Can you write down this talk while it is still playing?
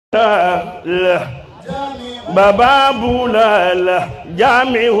بابا بولا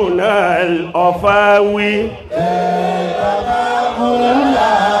جامعنا الأفاوي بابا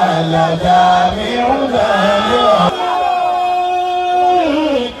بولا جامعنا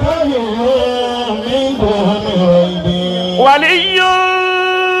ولي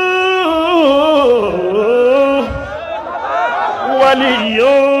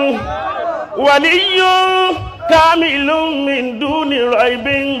ولي كامل من دون ريب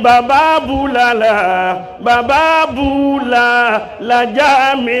بابا بولا لا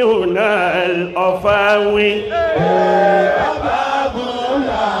جامعنا الأفاوي بابا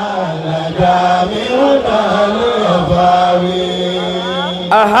بولا جامعنا الأفاوي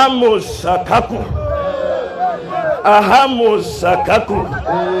أهم السكاكو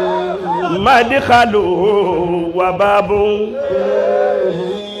مدخله وباب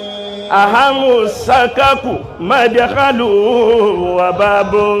أهم السكاكو مدخله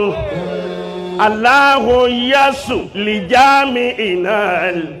وباب الله يسو لجامعنا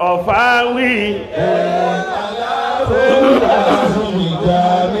الأفاوي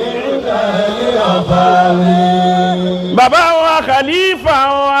بابا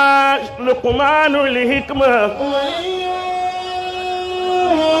وخليفة ولقمان الحكمة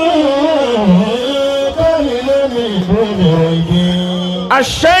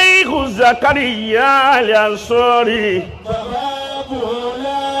الشيخ زكريا الأنصاري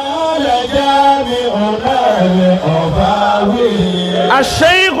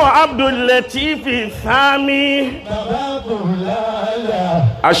الشيخ عبد اللطيف الثامي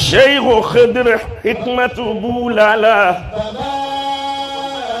الشيخ خضر حكمة بولالا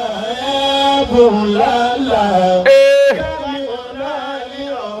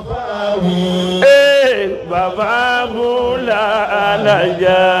بابا بولالا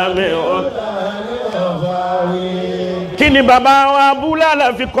جامع kíni bàbá wa búlàlà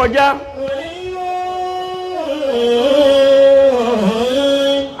fi kọjá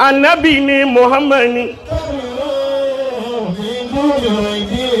Ànábì ni Muhammad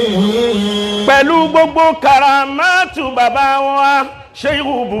pẹ̀lú gbogbo karamatu bàbá wa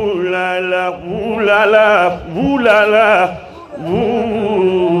Sheikhu búlàlà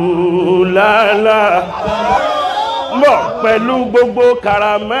mọ̀ pẹ̀lú gbogbo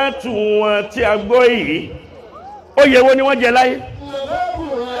karamatu wọn tí a gbọ́ yìí oyè wo ni wọ́n jẹ láyé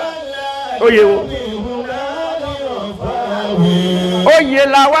oyè wo oyè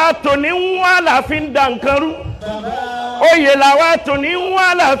làwa tó ní wọ́n àlàfin dà nǹkan rú oyè làwa tó ní wọ́n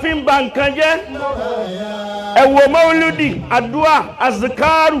àlàfin bà nǹkan jẹ́ ẹ wo mọ́lúdì àdúà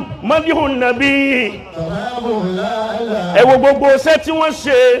azikaru mọ́díhùn nàbí ẹ wo gbogbo ṣẹ́ tí wọ́n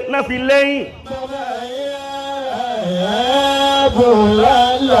ṣe náà fi lẹ́yìn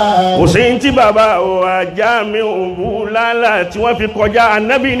kò sí tí bàbá wa Jamiu Búlálà tí wọ́n fi kọjá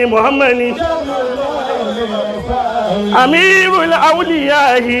Ànábì ni Muhammad ni Amirul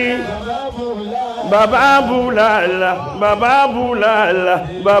Awliyahi bàbá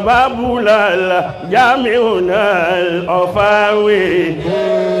Búlálà Jami'una al-Afawi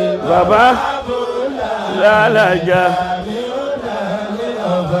bàbá Búlálà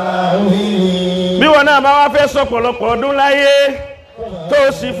bí wọn náà bá wá fẹ́ sọ pọ̀lọpọ̀ ọdún láyé tó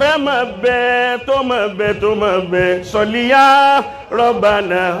sì fẹ́ máa bẹ sọ̀líyá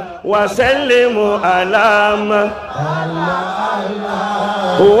Rabbana wa sallimu alama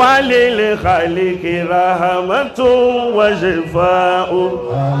wa lil khaliqi rahmatun wa shifa'u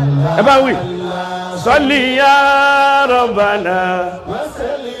ẹ bá wí sọ̀líyá Rabbana wa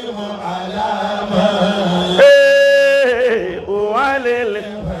sallimu alama wa lil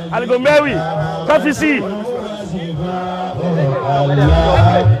Algomewi, Kafisi.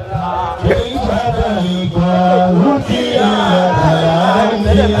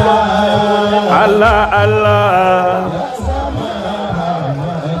 Allah, Allah.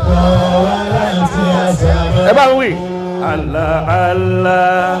 Oui. Allah,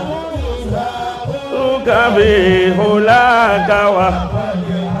 Allah. Ukabihula kawa.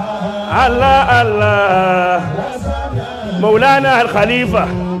 Allah, Allah. مولانا الخليفة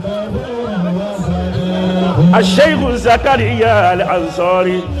الشيخ زكريا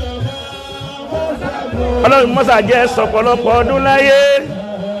الأنصاري ọlọ́run mọ́sá jẹ́ sọ̀pọ̀lọpọ̀ ọdún láyé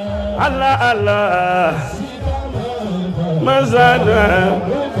Allah Allah mọ́sádà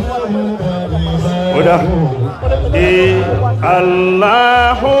ọ̀dá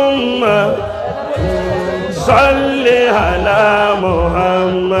Allahumma salli ala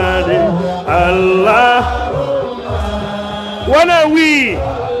Muhammad Allah ونوي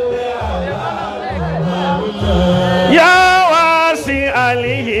يا واسع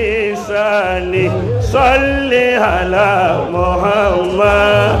الإحسان صل على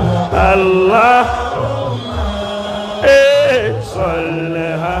محمد الله صل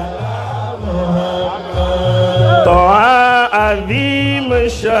طه عظيم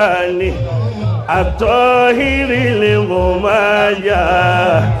شانه الطاهر للغمايا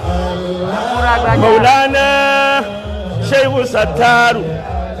مولانا شيخ ستار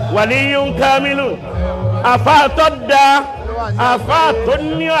ولي كامل أفاتدا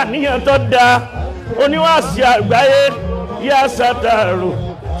أفاتني تدا oníwàsí àgbáyé yá sátàrù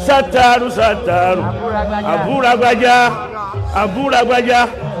sátàrù sátàrù àbúragbájá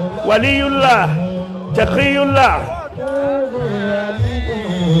waliyullah taqiyullah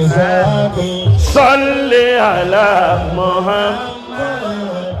salli ala Muhammad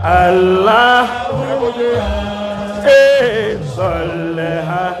Allah salli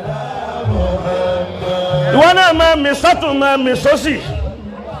ala ìwọ́n náà máa mi sọ́tún máa mi sósì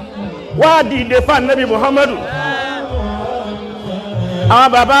wá dìde fún Nabi Muhammadu àwọn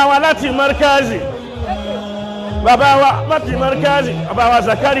bàbá wa láti markazi bàbá wa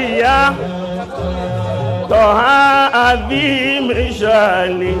Zakariya Taha Azim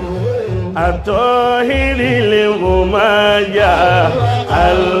Shani At-Tahiri Lil-Ghumayya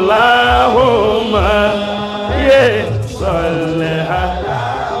Allahumma salli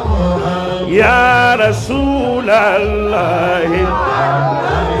ya Rasulallah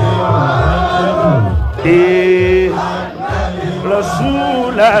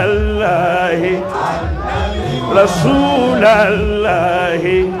Rasulallah Rasulallah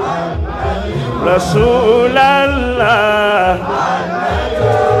Rasulallah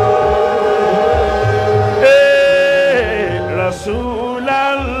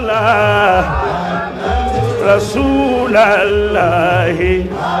Rasulallah Rasulallah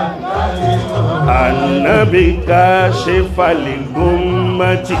An-Nabi kashifal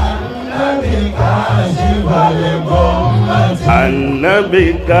gummati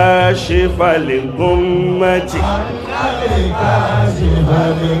النبي كاشف الغمة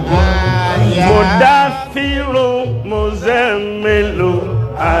مدثر مزمل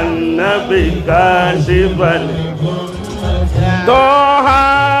النبي كاشف طه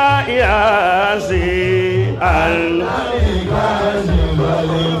ياسين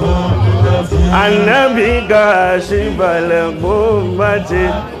النبي كاشف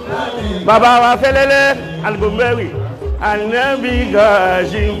الغمة bàbá wa fẹ́lẹ́lẹ́ algomẹ́wì Ànábì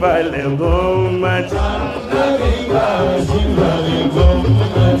kashifal ghummati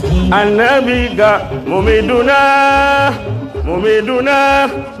Ànábì mumiduna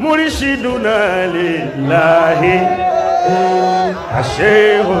murshiduna lillahi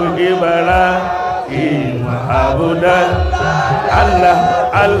Sheikh Ibrahim Abudal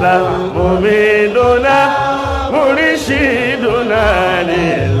Allah mumiduna murshiduna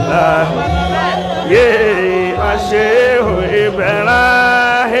lillahi Sheikh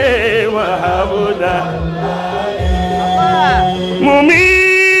Ibrahim Abudal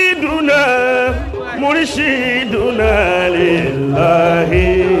mumiduna murshiduna lillahi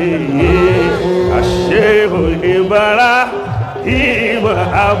Sheikh Ibrahim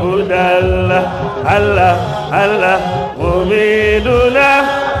Abudal Allah mumiduna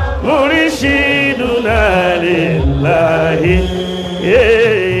murshiduna lillahi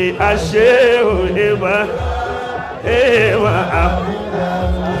Sheikh Ibrahim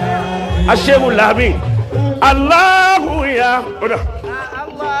Sheikh Lami Allahu ya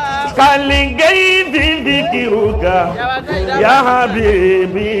كالغيب ذكرك يا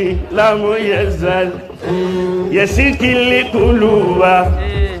حبيبي لم يزل يسك القلوب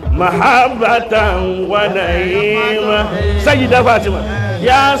محبة ونعيمة سيدة فاطمة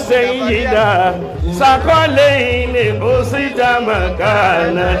يا سيدة ثقلين أسد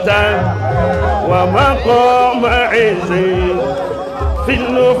مكانة ومقام عز في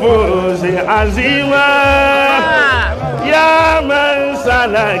النفوس عزيمة يا من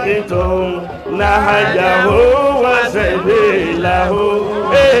سلكتم نهجه وسبيله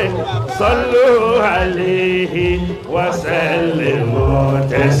صلوا عليه وسلموا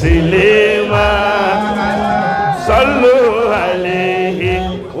تسليما صلوا عليه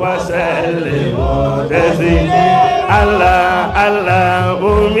وسلموا تسليما الله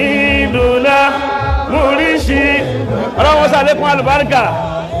أميدنا مرشد اللهم صل على البركة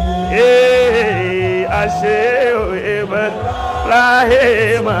Sheikh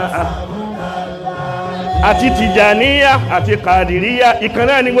Ibrahim àti Tijaniya àti Kadiriya ìkan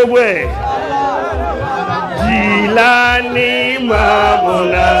náà ni gbogbo ẹ̀ Jilani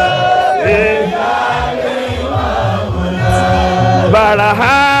Mamuna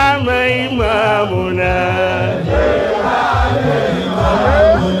Baraha